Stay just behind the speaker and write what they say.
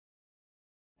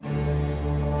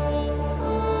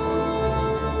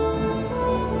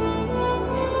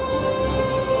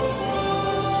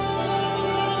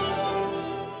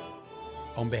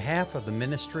On behalf of the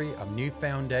Ministry of New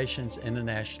Foundations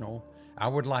International, I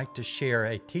would like to share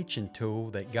a teaching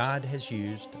tool that God has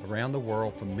used around the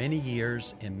world for many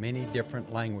years in many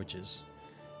different languages.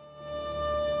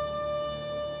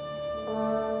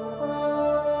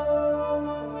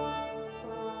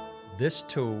 This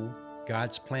tool,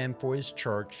 God's Plan for His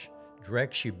Church,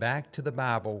 directs you back to the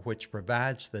Bible, which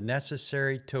provides the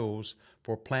necessary tools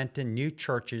for planting new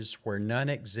churches where none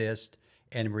exist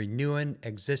and renewing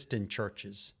existing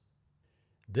churches.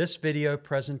 This video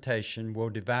presentation will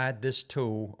divide this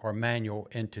tool or manual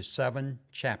into 7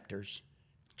 chapters.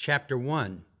 Chapter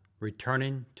 1,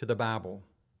 Returning to the Bible.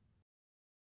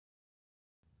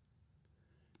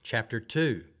 Chapter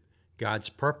 2, God's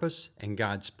Purpose and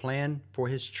God's Plan for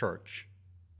His Church.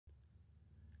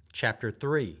 Chapter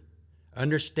 3,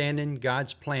 Understanding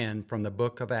God's Plan from the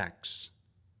Book of Acts.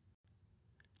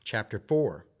 Chapter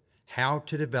 4, How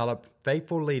to Develop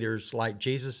Faithful Leaders like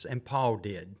Jesus and Paul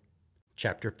did.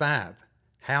 Chapter 5,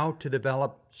 How to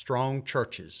Develop Strong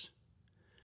Churches.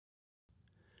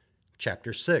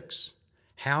 Chapter 6,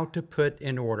 How to Put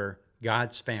in Order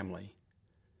God's Family.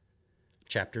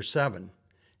 Chapter 7,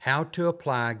 How to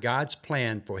Apply God's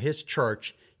Plan for His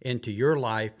Church into your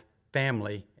life,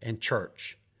 family, and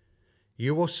church.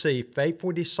 You will see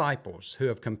faithful disciples who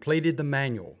have completed the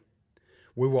manual.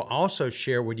 We will also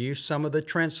share with you some of the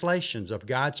translations of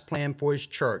God's plan for His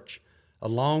church,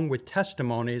 along with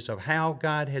testimonies of how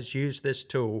God has used this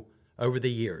tool over the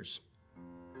years.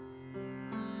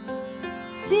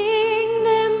 Sing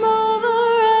them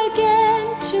over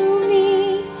again to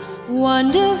me,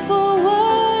 wonderful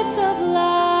words of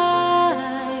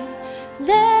life.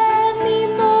 Let me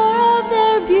more of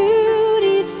their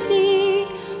beauty see,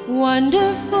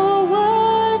 wonderful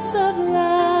words of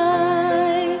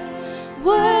life.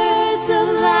 Words of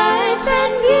life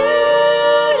and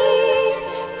beauty,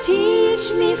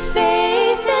 teach me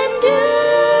faith and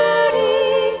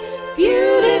duty.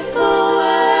 Beautiful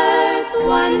words,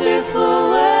 wonderful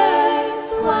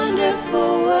words,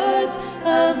 wonderful words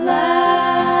of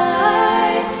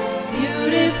life.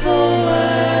 Beautiful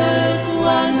words,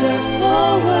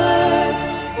 wonderful words,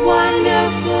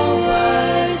 wonderful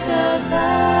words of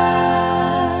life.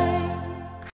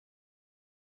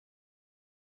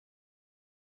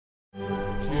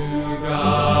 To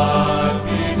God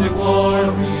be the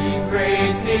glory,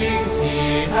 great things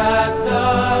He hath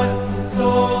done. So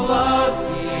loved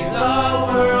He the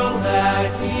world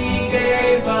that He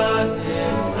gave us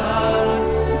His Son,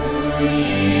 who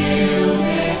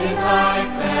yielded His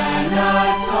life and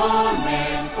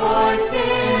atonement for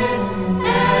sin,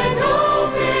 and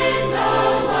opened the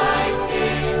life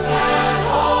gate that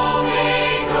all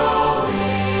may go in.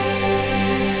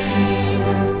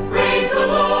 Praise the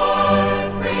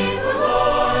Lord, praise the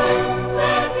Lord,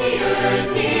 let the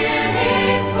earth hear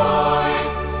His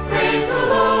voice. Praise the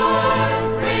Lord,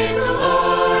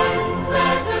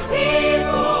 let the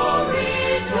people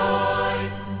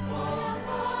rejoice.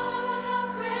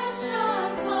 Oh,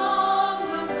 Christians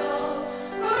long ago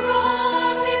were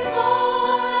brought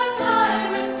before a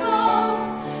tyrant's throne.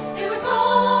 They were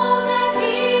told that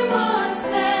He was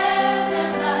dead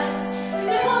and lies, if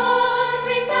they would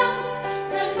renounce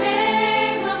the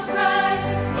name of Christ.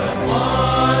 But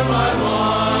one by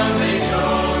one they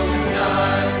chose to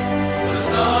die. The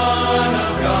Son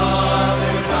of God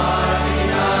they would not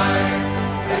deny.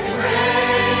 Like a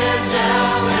great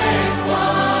angelic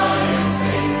choir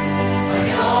sings, I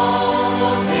can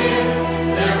almost hear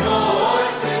their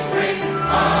voices ring. I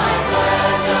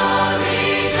pledge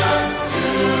allegiance to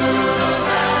the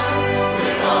Lamb.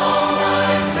 With all my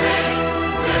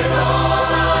strength, with all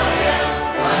I am,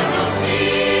 I will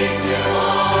seek to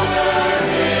honor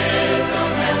His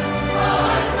commands. I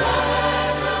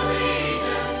pledge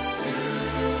allegiance to.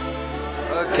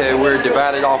 Okay, we're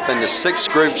divided off into 6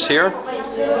 groups here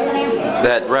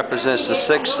that represents the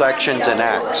 6 sections in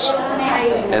Acts.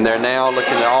 And they're now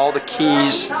looking at all the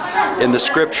keys in the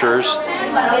scriptures,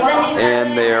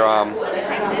 and they're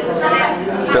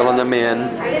filling them in.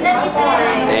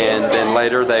 And then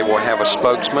later they will have a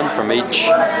spokesman from each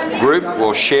group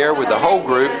will share with the whole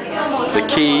group the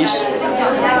keys,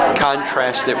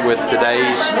 contrast it with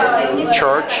today's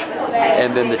church,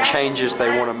 and then the changes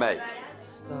they want to make.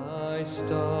 I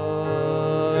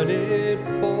started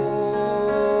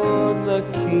for the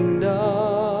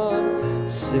kingdom,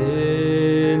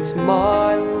 since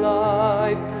my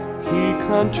life He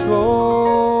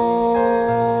controls.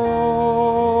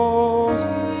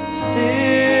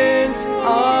 Since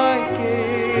I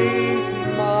gave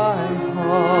my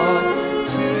heart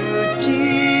to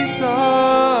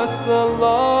Jesus, the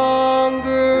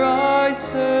longer I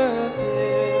serve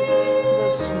Him, the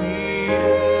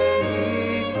sweeter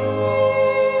He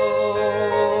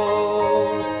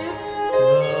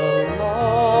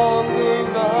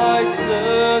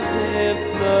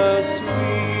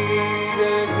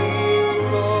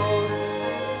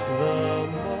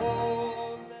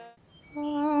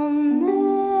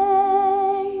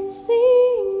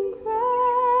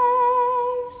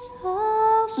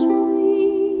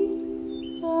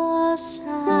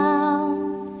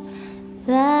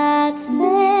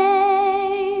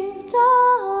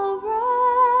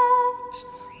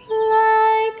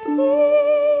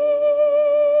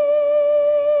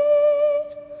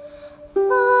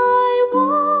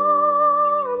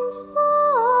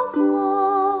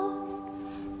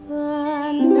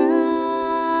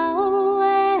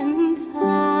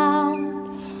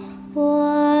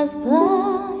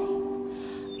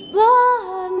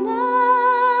but now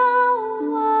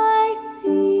I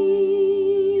see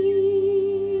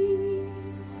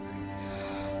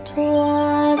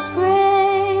 'twas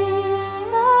grace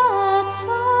that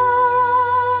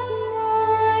taught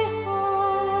my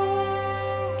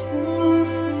heart to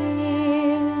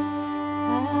fear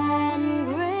and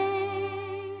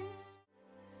grace.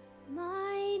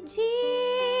 My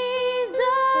Jesus,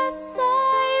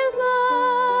 I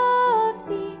love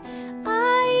thee.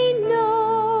 I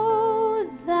know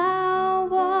thou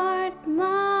art mine.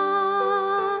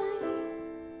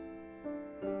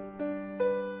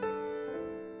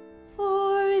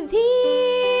 For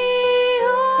thee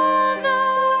all the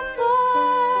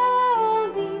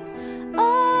follies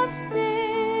of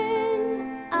sin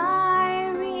I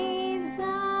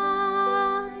resign.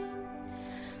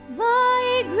 My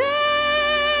gracious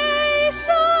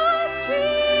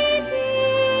Redeemer,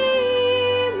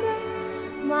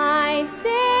 my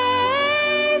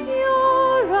Savior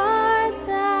art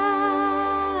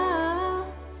thou.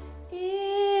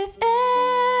 If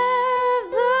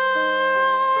ever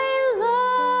I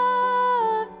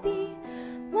loved thee,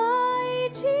 my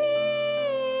Jesus,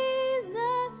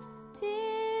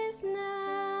 'tis now.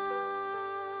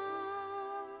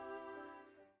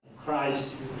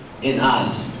 Christ in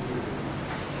us.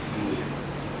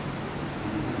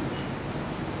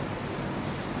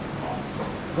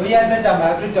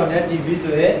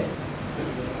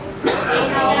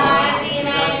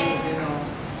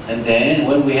 And then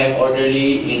when we have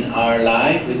orderly in our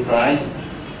life with Christ,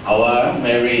 our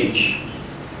marriage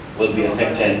will be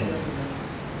affected.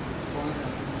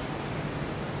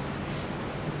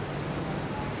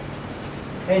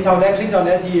 And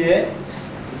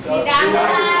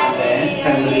then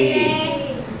family.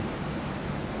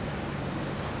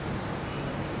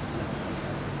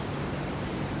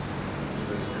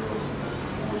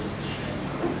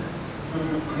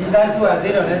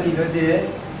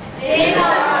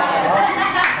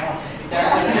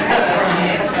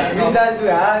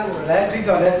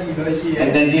 And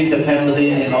then if the family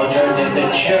is in order, then the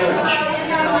church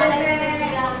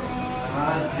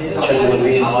will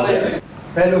be in order.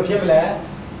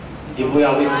 If we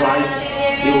are with Christ,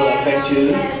 it will affect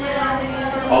you.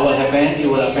 What will happen? It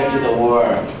will affect the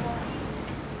world.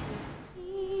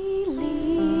 He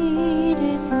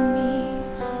leadeth me,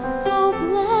 O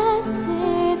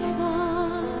blessed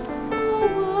thought, O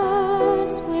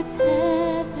words with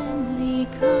heavenly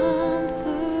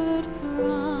comfort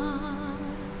fraught.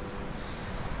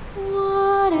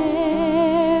 Whate'er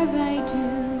I do,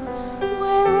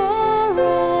 where'er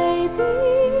I be,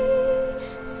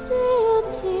 still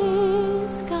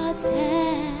 'tis God's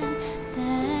hand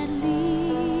that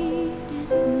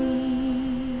leadeth me.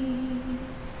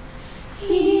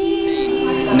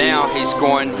 Now he's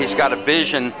got a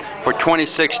vision for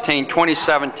 2016,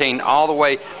 2017, all the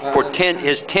way for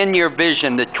his 10-year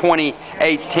vision to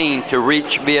 2018 to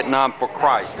reach Vietnam for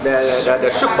Christ.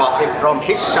 The support is from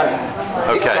his son.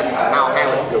 His Okay. son now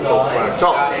have the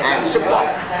job and support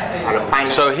and the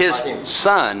finance. So his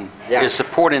son Yeah. is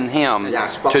supporting him Yeah,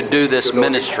 to do this to do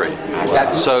ministry.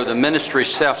 Yeah. So the ministry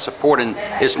is self-supporting.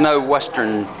 It's no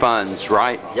Western funds,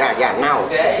 right? Yeah, now.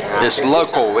 It's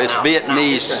local. It's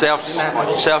Vietnamese,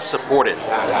 self-supported.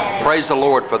 Praise the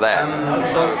Lord for that.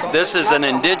 So this is an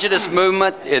indigenous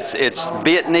movement. It's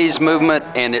Vietnamese movement,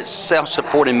 and it's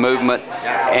self-supporting movement,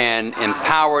 and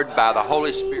empowered by the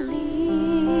Holy Spirit.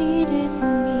 Leadeth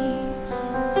me,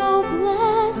 O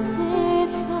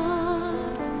blessed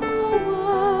thought, O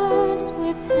words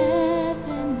with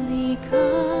heavenly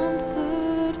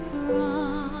comfort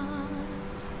fraught.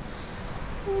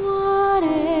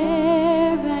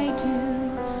 Whate'er I do,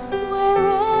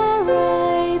 where'er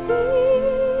I be,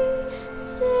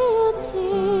 still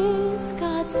 'tis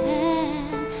God's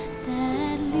hand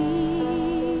that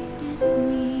leadeth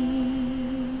me.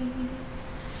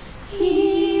 He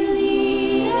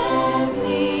leadeth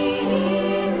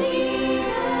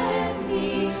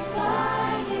me by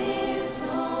His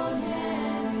own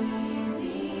hand.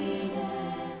 He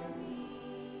leadeth me.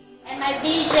 And my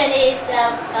vision is the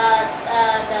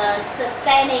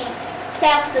sustaining,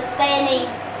 self-sustaining.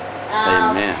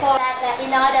 Amen. For that,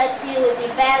 in order to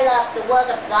develop the Word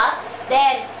of God,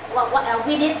 then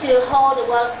we need to hold the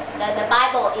Word, the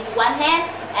Bible in one hand,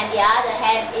 and the other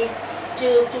hand is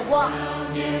to walk.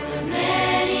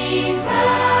 Many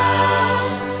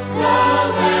crowns, the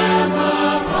Lamb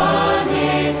upon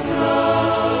His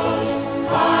throne.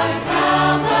 Hark how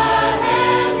the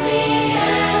heavenly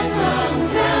anthem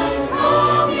drowns, no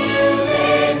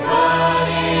music but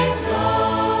its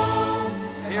own.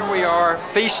 Here we are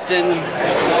feasting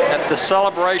at the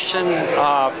celebration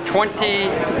of 20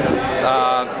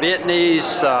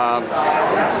 Vietnamese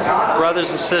brothers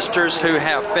and sisters who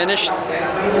have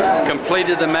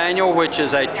completed the manual, which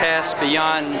is a task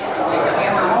beyond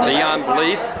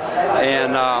belief.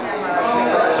 And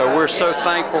so we're so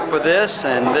thankful for this,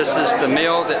 and this is the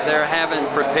meal that they're having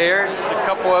prepared. A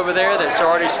couple over there that's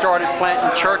already started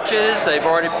planting churches. They've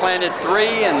already planted 3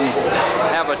 and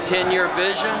have a 10-year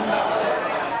vision.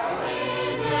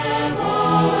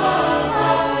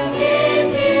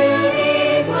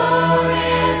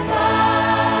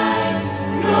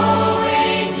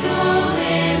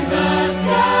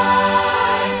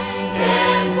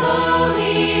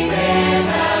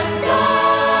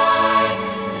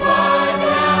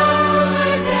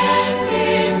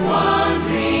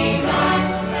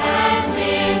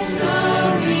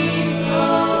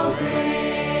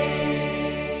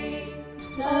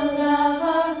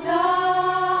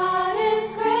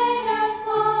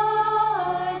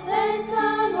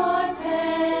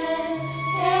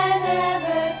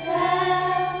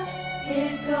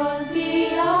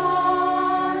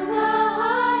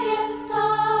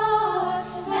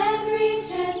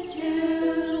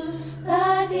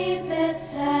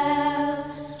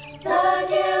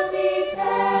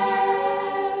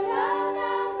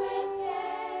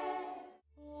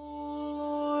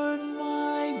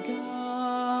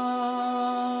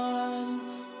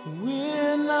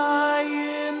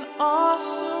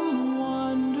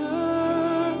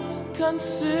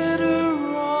 Consider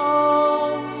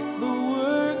all the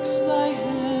works thy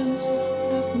hands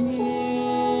have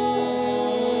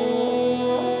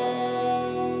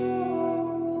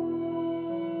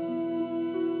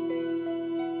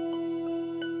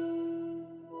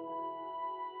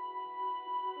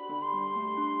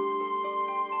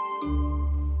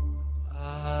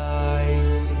I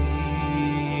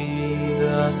see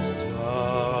the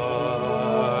stars,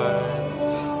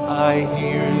 I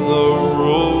hear the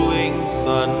rolling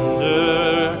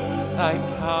thunder, thy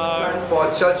power. For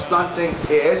church planting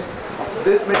is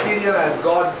this material has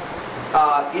got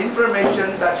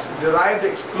information that's derived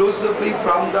exclusively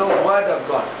from the Word of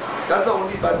God. That's the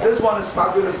only, but this one is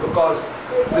fabulous because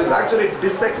this actually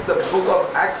dissects the book of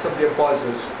Acts of the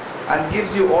Apostles and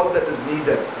gives you all that is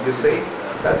needed, you see.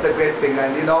 That's a great thing.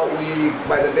 And you know, we,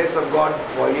 by the grace of God,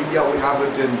 for India we have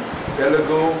it in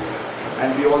Telugu,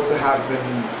 and we also have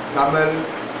in Tamil,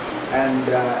 and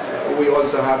we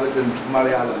also have it in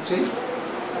Malayalam.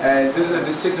 And this is a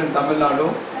district in Tamil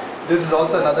Nadu. This is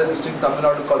also another district in Tamil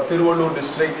Nadu called Tiruvallur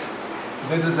district.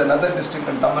 This is another district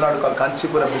in Tamil Nadu called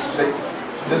Kanchipuram district.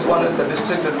 This one is a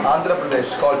district in Andhra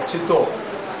Pradesh called Chittor.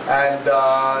 And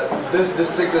this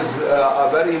district is a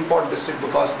very important district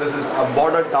because this is a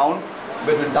border town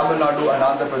between Tamil Nadu and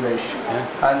Andhra Pradesh.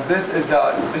 And this is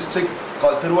a district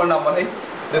called Tiruvannamalai.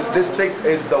 This district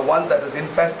is the one that is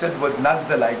infested with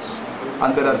Naxalites,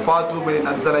 and there are far too many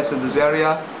Naxalites in this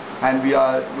area, and we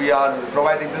are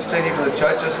providing this training to the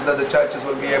churches so that the churches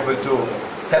will be able to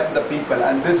help the people.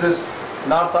 And this is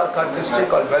North Arcot district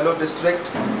called Vellore district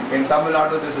in Tamil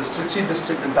Nadu. This is Trichy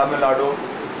district in Tamil Nadu.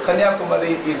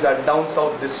 Kanyakumari is a down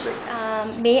south district.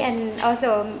 Me and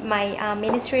also my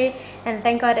ministry, and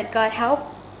thank God that God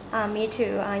helped me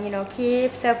to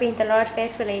keep serving the Lord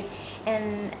faithfully.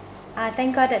 And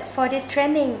thank God that for this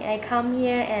training I come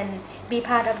here and be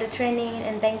part of the training,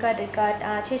 and thank God that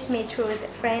God teach me through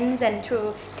friends and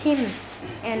through team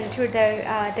and through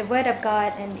the Word of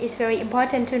God. And it's very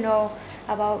important to know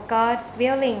about God's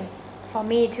willing for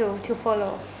me to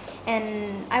follow.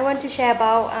 And I want to share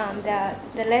about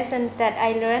the lessons that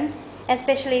I learned,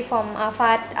 especially from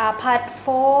part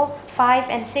 4, 5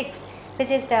 and 6, which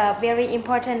is the very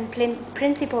important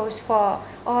principles for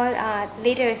all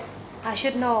leaders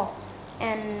should know.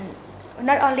 And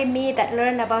not only me that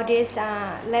learn about these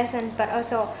lessons, but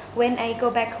also when I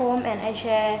go back home and I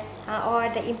share all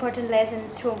the important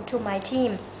lessons to my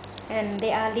team. And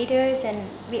they are leaders, and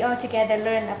we all together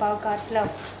learn about God's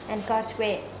love and God's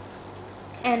way.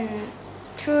 And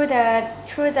through the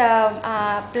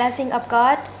blessing of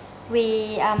God,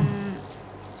 we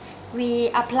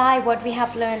apply what we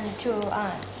have learned to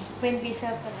when we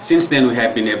serve the Lord. Since then, we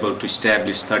have been able to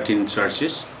establish 13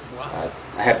 churches.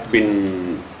 I have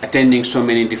been attending so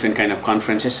many different kind of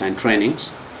conferences and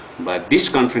trainings, but this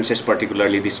conferences,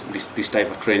 particularly this type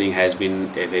of training, has been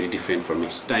very different for me.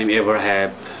 First time ever I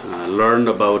have learned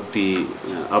about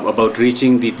about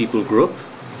reaching the people group.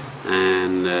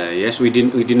 And yes, we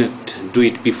didn't do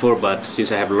it before, but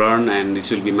since I have learned, and this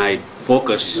will be my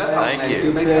focus. Thank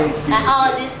you. And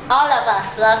all of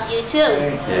us love you too.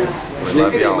 Yes, we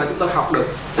love you all.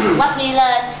 What we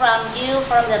learn from you,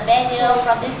 from the manual,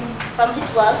 from his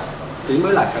work, we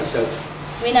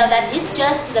know that it's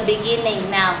just the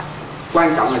beginning now.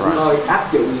 Quan trọng là chúng tôi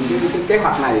áp dụng cái kế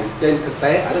hoạch này trên thực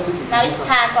tế ở đất nước. Now it's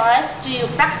time for us to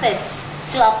practice,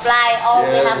 to apply all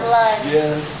we have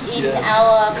learned in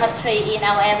our country, in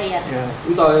our area.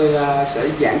 Chúng tôi sẽ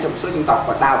giảng cho một số dân tộc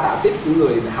và đào tạo tiếp những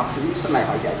người học những sau này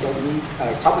họ dạy cho những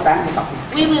 68 dân tộc.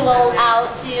 We will go out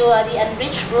to the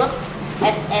unreached groups,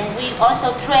 and we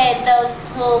also train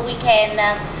those who we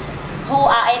can, who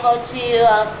are able to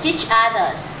teach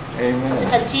others. Amen. To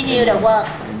continue the work.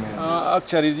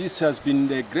 Actually, this has been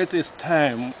the greatest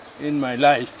time in my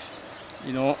life.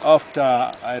 You know, after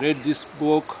I read this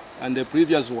book and the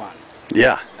previous one.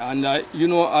 Yeah. And you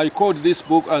know, I called this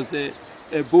book as a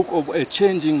book of a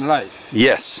changing life.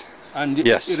 Yes. And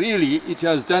yes. Really, it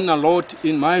has done a lot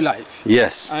in my life.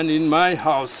 Yes. And in my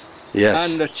house.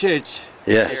 Yes. And the church.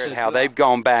 Yes. How they've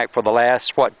gone back for the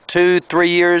last, what, 2-3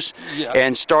 years,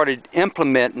 and started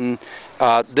implementing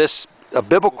this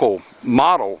biblical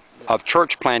model of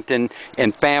church planting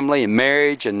and family and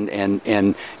marriage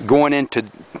and going into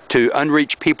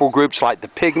unreached people groups like the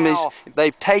Pygmies.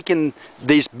 They've taken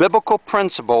these biblical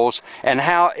principles and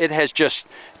how it has just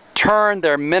turned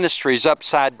their ministries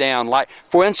upside down. Like,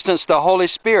 for instance, the Holy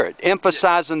Spirit,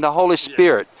 emphasizing the Holy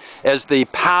Spirit as the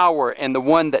power and the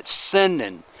one that's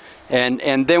sending.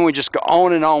 And then we just go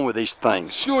on and on with these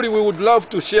things. Surely we would love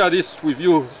to share this with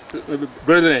you,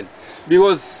 brethren,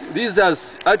 because this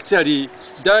has actually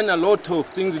done a lot of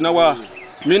things in our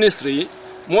ministry,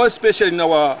 more especially in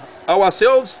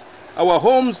ourselves, our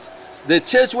homes, the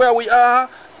church where we are,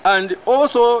 and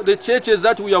also the churches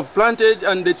that we have planted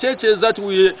and the churches that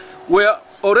we were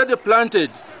already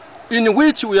planted, in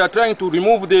which we are trying to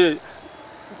remove the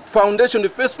foundation, the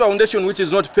first foundation, which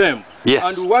is not firm. Yes.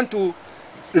 And we want to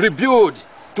rebuild,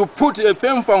 to put a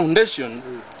firm foundation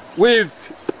with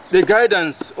the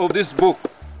guidance of this book.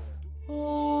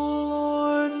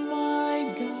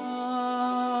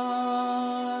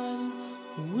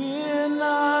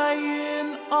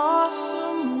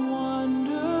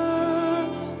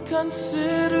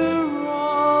 Consider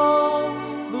all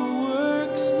the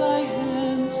works thy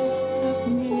hands have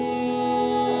made.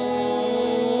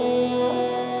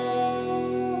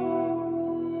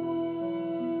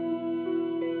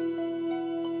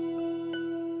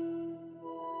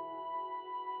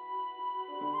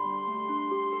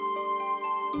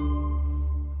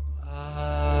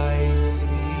 I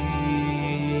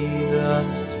see the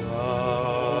stars,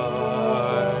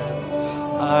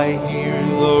 I hear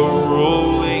the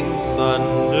rolling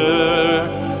thunder,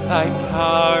 thy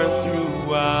power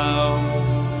throughout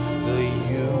the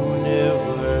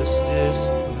universe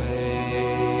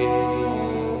display.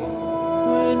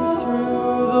 When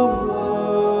through the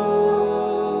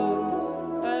woods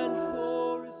and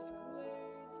forest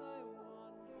glades I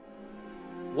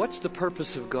wander. What's the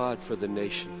purpose of God for the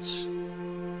nations?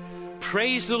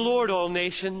 Praise the Lord, all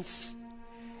nations.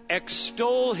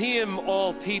 Extol him,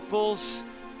 all peoples.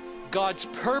 God's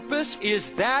purpose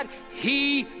is that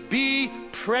he be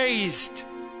praised.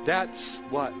 That's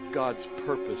what God's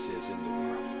purpose is in the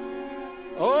world.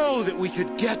 Oh, that we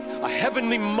could get a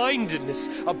heavenly mindedness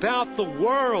about the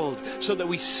world so that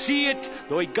we see it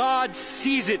the way God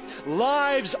sees it.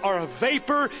 Lives are a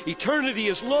vapor. Eternity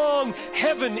is long.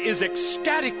 Heaven is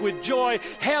ecstatic with joy.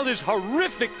 Hell is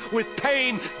horrific with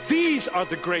pain. These are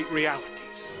the great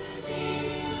realities.